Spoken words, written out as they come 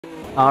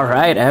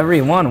Alright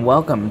everyone,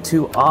 welcome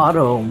to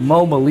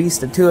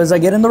Automobilista 2 as I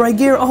get in the right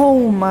gear.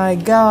 Oh my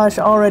gosh,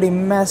 already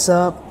mess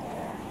up.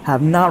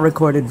 Have not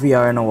recorded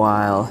VR in a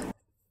while.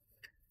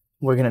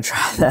 We're gonna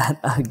try that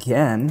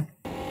again.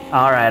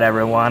 Alright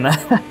everyone,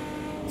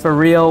 for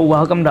real,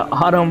 welcome to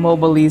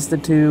Automobilista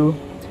 2.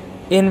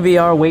 In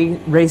VR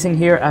racing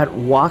here at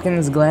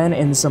Watkins Glen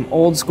in some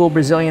old school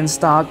Brazilian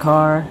stock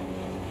car.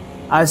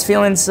 I was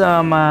feeling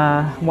some,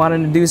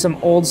 wanting to do some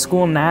old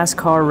school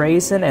NASCAR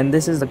racing, and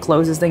this is the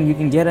closest thing you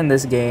can get in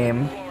this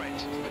game.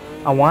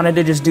 I wanted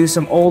to just do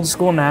some old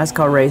school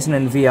NASCAR racing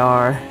in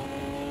VR.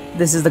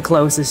 This is the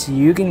closest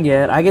you can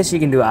get. I guess you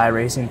can do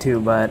iRacing too,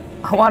 but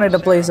I wanted to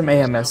play some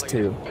AMS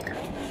too.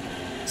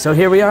 So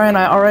here we are, and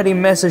I already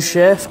miss a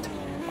shift.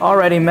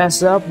 Already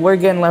messed up. We're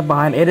getting left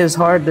behind. It is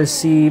hard to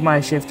see my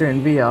shifter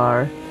in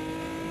VR.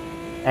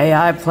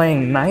 AI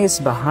playing nice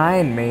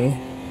behind me.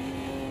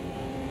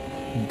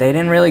 They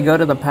didn't really go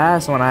to the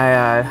pass when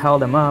I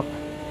held him up.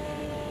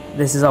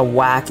 This is a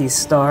wacky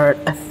start.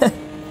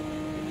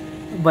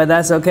 But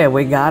that's okay,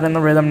 we got in the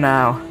rhythm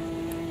now.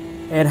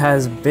 It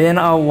has been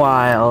a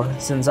while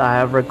since I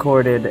have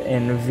recorded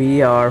in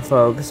VR,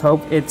 folks.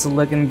 Hope it's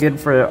looking good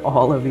for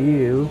all of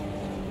you.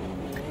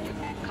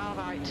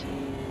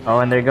 Oh,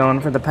 and they're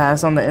going for the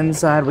pass on the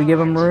inside. We give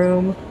them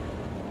room.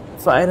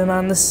 Fighting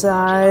on the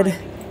side.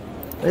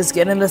 Let's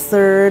get into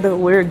third.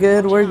 We're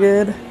good, we're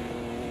good.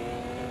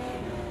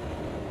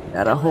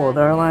 Gotta hold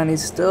our line,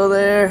 he's still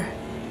there.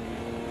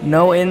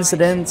 No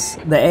incidents.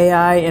 The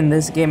AI in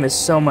this game is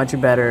so much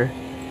better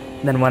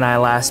than when I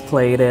last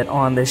played it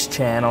on this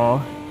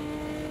channel.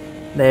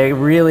 They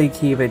really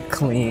keep it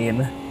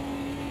clean.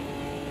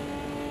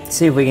 Let's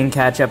see if we can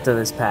catch up to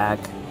this pack.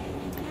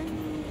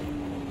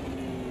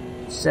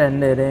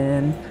 Send it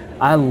in.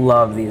 I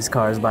love these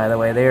cars, by the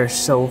way. They are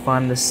so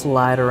fun to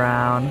slide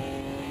around.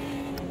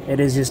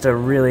 It is just a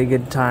really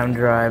good time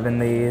driving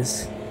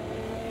these.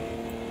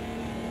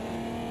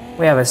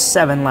 We have a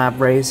 7-lap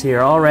race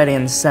here, already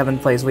in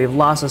 7th place. We've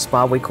lost a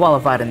spot. We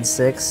qualified in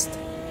 6th.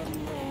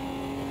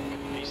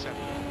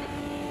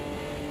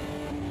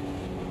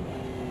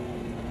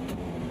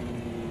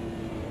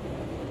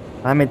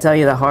 Let me tell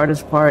you, the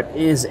hardest part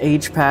is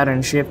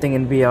H-pattern shifting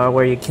in VR,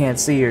 where you can't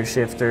see your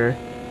shifter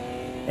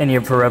in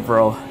your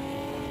peripheral.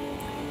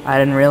 I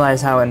didn't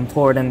realize how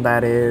important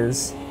that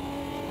is.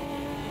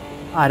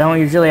 I don't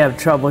usually have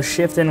trouble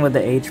shifting with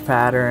the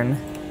H-pattern,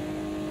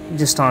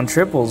 just on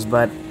triples,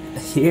 but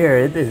here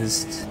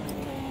it's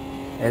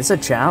a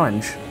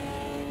challenge.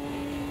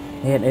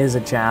 It is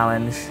a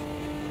challenge,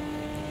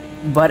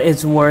 but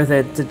it's worth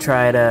it to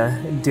try to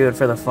do it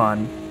for the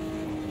fun.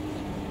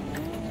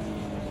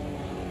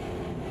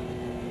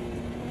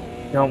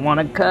 Don't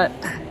want to cut.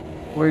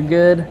 We're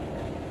good.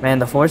 Man,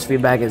 the force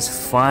feedback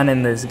is fun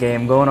in this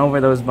game. Going over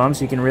those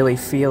bumps, you can really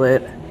feel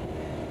it.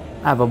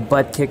 I have a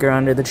butt kicker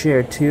under the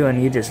chair too,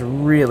 and you just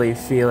really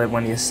feel it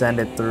when you send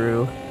it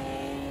through.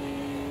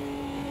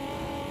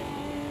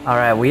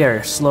 Alright, we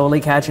are slowly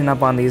catching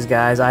up on these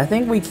guys. I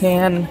think we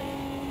can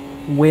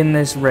win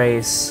this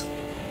race.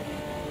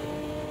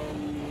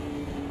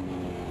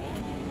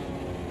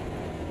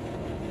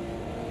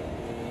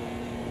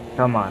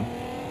 Come on.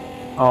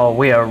 Oh,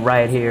 we are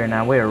right here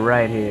now. We are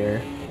right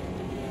here.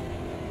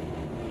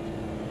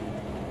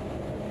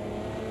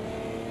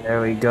 There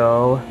we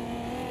go.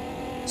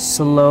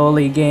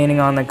 Slowly gaining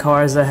on the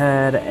cars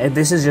ahead.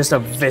 This is just a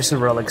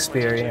visceral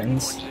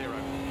experience.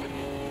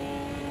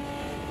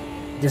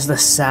 Just the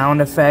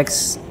sound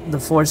effects, the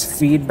force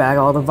feedback,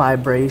 all the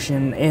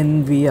vibration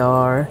in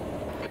VR.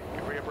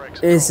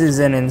 This is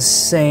an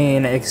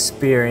insane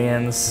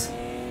experience.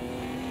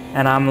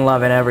 And I'm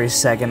loving every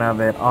second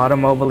of it.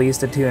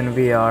 Automobilista 2 in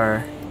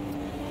VR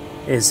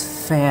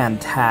is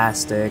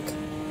fantastic.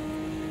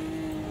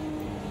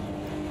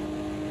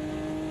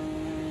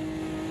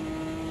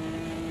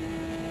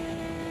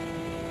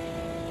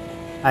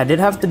 I did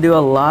have to do a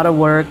lot of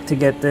work to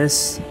get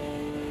this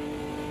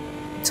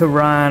to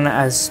run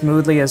as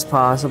smoothly as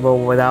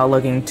possible without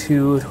looking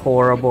too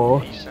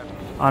horrible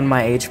on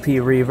my HP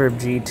Reverb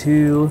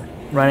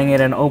G2, running it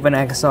in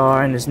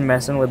OpenXR and just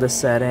messing with the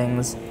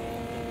settings.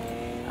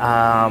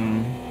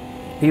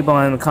 People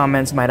in the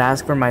comments might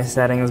ask for my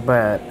settings,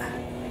 but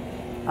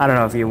I don't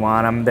know if you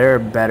want them. There are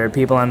better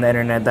people on the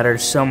internet that are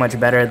so much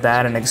better at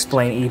that and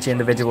explain each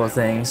individual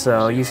thing,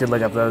 so you should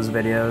look up those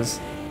videos.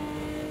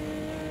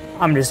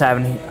 I'm just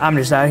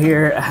out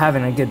here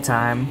having a good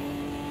time.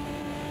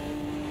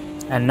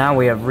 And now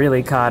we have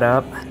really caught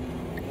up.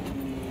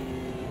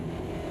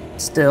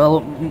 Still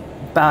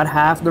about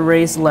half the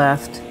race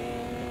left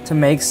to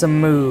make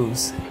some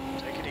moves.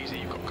 Take it easy,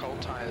 you've got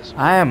cold tires.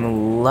 I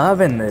am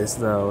loving this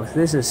though.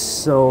 This is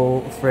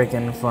so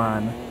freaking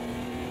fun.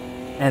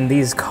 And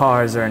these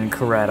cars are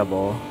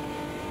incredible.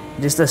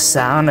 Just the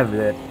sound of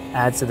it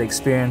adds to the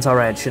experience.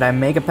 Alright, should I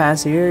make a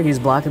pass here? He's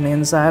blocking the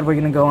inside. We're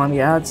gonna go on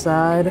the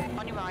outside.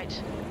 On your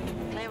right.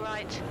 Clear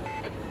right.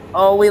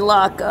 Oh, we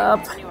lock up.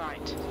 On your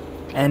right.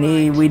 And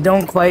we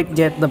don't quite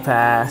get the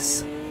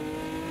pass.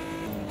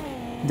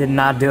 Did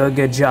not do a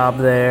good job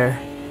there.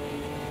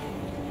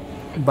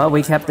 But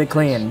we kept it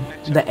clean.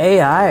 The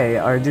AI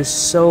are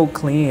just so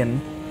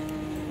clean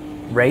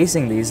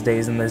racing these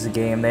days in this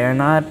game. They are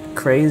not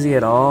crazy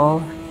at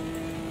all.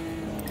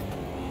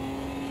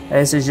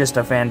 This is just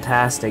a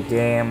fantastic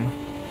game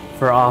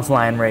for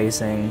offline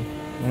racing.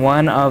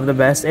 One of the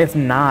best, if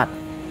not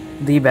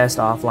the best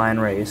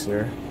offline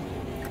racer.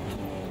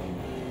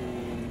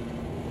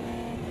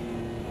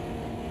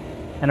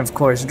 And of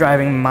course,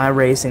 driving my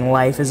racing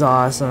life is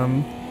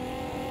awesome.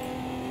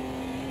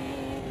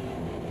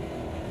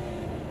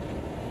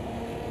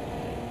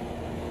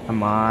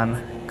 Come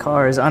on.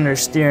 Car is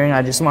understeering.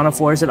 I just want to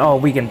force it. Oh,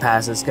 we can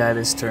pass this guy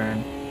this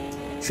turn.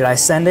 Should I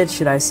send it?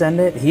 Should I send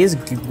it? He's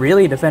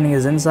really defending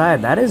his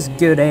inside. That is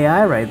good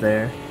AI right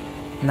there.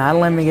 Not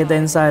letting me get the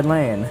inside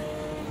lane.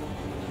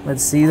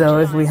 Let's see though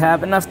if we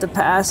have enough to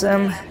pass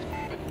him.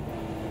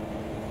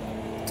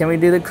 Can we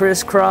do the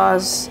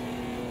crisscross?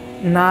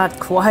 Not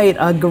quite.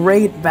 A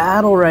great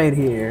battle right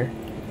here.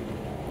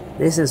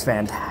 This is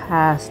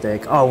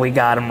fantastic. Oh, we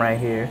got him right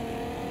here.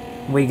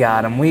 We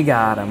got him. We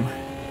got him.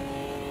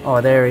 Oh,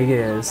 there he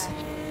is.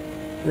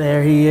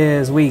 There he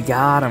is. We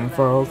got him,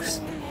 folks.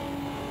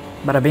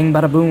 Bada bing,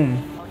 bada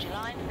boom.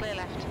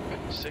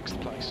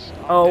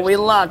 Oh, we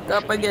locked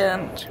up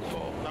again.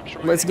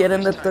 Let's get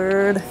into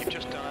third.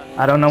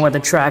 I don't know what the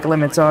track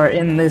limits are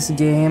in this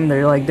game.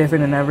 They're like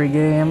different in every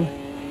game.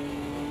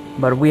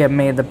 But we have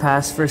made the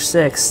pass for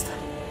 6th.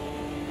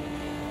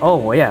 Oh,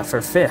 well, yeah,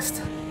 for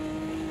 5th.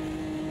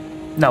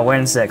 No, we're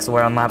in 6th.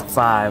 We're on lap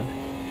 5.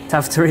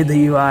 Tough to read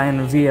the UI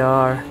in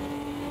VR.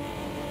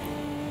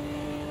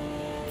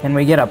 Can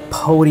we get a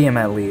podium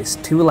at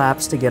least? 2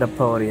 laps to get a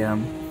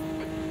podium.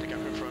 The gap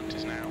in front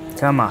is now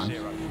Come on. 0.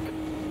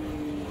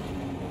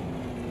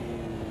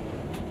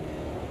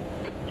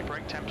 Your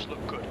brake temps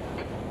look good.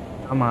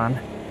 Come on.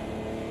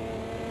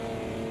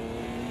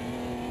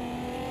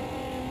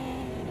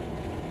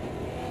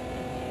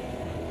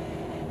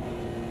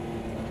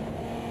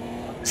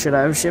 Should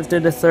I have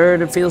shifted to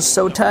third? It feels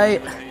so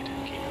tight. Keep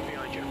it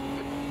behind you.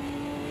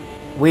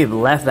 We've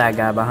left that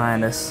guy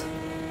behind us.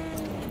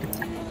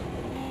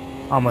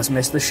 Almost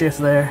missed the shift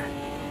there.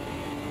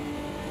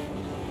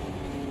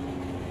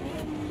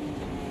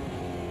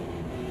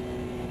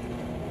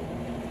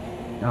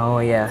 Oh,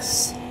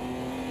 yes.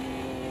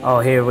 Oh,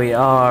 here we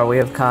are. We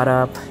have caught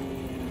up.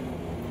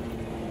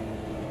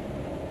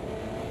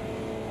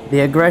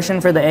 The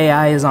aggression for the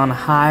AI is on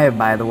high,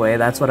 by the way.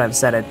 That's what I've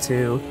set it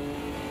to.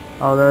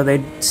 Although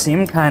they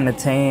seem kind of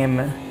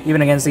tame,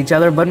 even against each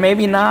other, but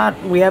maybe not.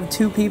 We have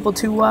 2 people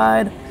too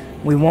wide.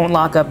 We won't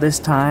lock up this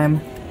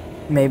time.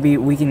 Maybe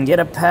we can get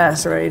a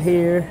pass right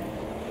here.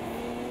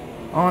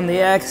 On the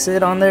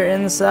exit, on their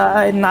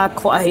inside. Not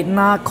quite,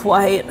 not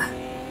quite.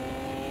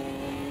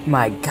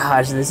 My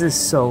gosh, this is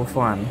so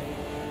fun.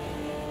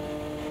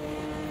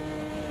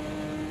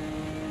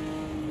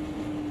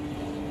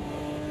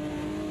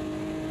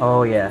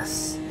 Oh,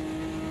 yes.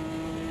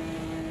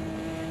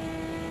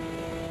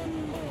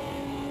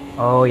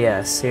 Oh,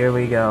 yes, here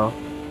we go.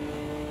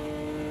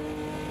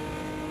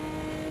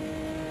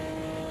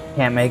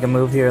 Can't make a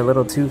move here, a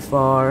little too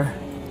far.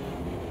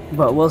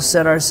 But we'll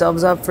set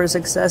ourselves up for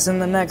success in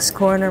the next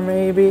corner,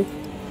 maybe.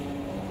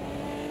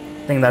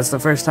 I think that's the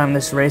first time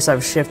this race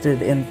I've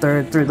shifted in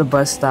third through the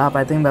bus stop.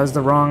 I think that was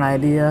the wrong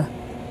idea.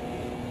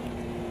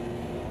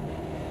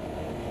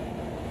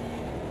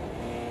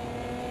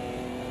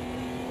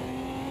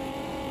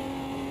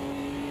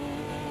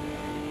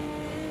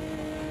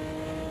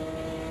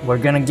 We're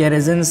gonna get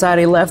his inside.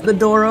 He left the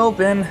door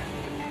open.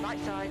 Right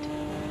side.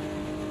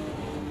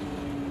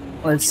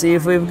 Let's see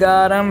if we've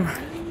got him.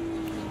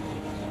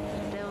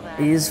 Still there.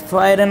 He's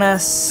fighting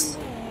us.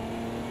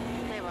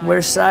 Clear right.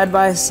 We're side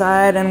by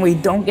side and we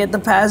don't get the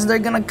pass. They're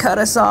gonna cut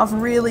us off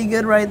really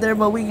good right there,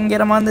 but we can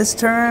get him on this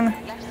turn.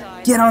 Left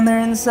side. Get on their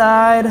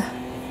inside.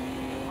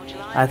 Hold your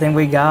line. I think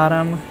we got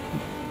him.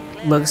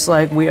 Clear Looks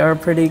like we are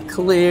pretty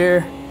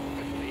clear.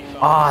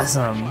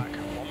 Awesome. flag.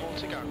 One more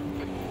to go.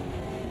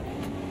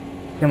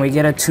 Can we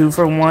get a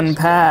 2-for-1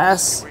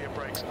 pass? Rear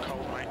brakes are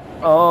cold, mate.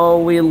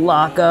 Oh, we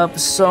lock up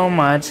so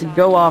much.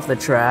 Go off the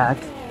track.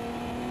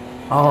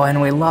 Oh,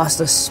 and we lost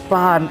a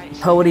spot.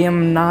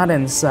 Podium not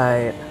in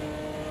sight.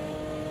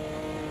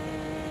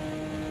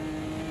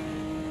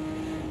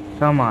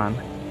 Come on.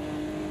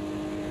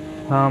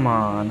 Come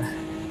on.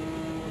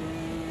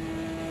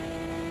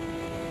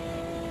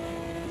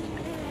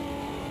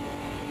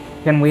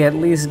 Can we at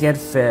least get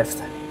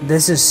 5th?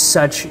 This is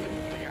such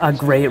a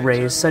great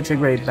race, such a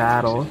great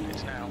battle.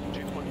 It's now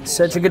 2.4.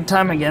 Such a good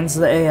time against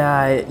the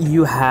AI.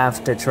 You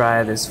have to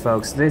try this,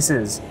 folks. This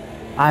is...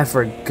 I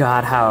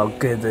forgot how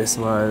good this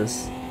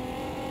was.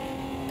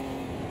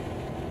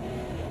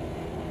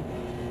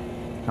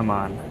 Come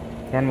on.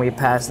 Can we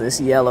pass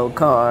this yellow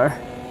car?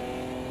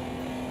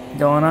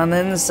 Going on the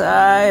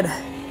inside.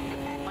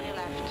 On your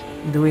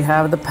left. Do we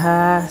have the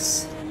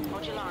pass?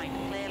 Hold your line.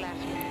 Clear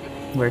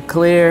left. We're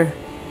clear.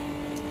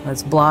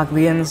 Let's block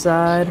the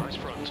inside. Nice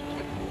front.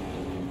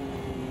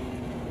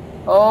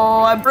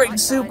 Oh, I braked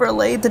super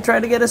late to try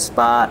to get a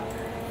spot.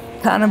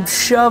 Kind of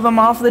shove him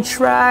off the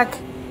track.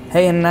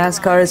 Hey, in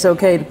NASCAR, it's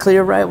okay to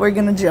clear right. We're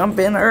gonna jump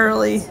in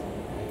early.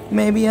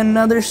 Maybe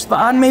another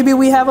spot. Maybe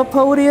we have a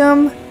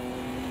podium.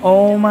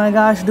 Oh my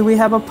gosh, do we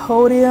have a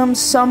podium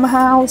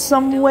somehow,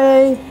 some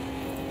way?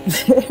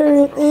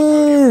 There it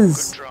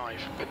is. Drive.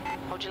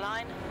 Hold your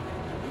line.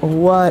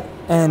 What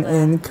an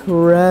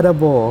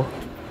incredible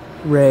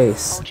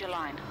race. Hold your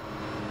line.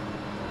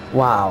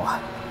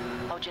 Wow.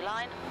 Hold your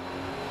line.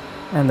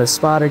 And the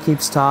spotter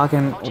keeps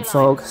talking.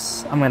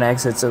 Folks, I'm gonna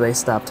exit so they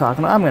stop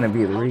talking. I'm gonna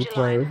view the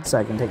replay so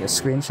I can take a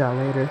screenshot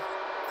later.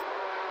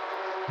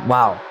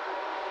 Wow.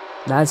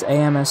 That's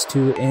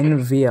AMS2 in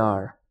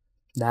VR.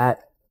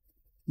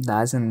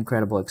 That's an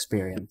incredible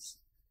experience.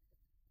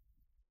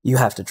 You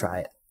have to try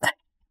it.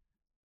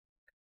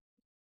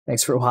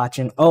 Thanks for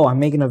watching. Oh, I'm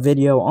making a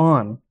video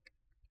on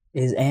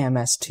is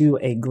AMS2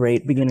 a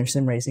great beginner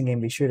sim racing game?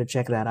 Be sure to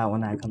check that out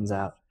when that comes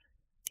out.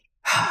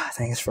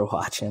 Thanks for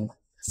watching.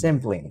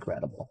 Simply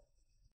incredible.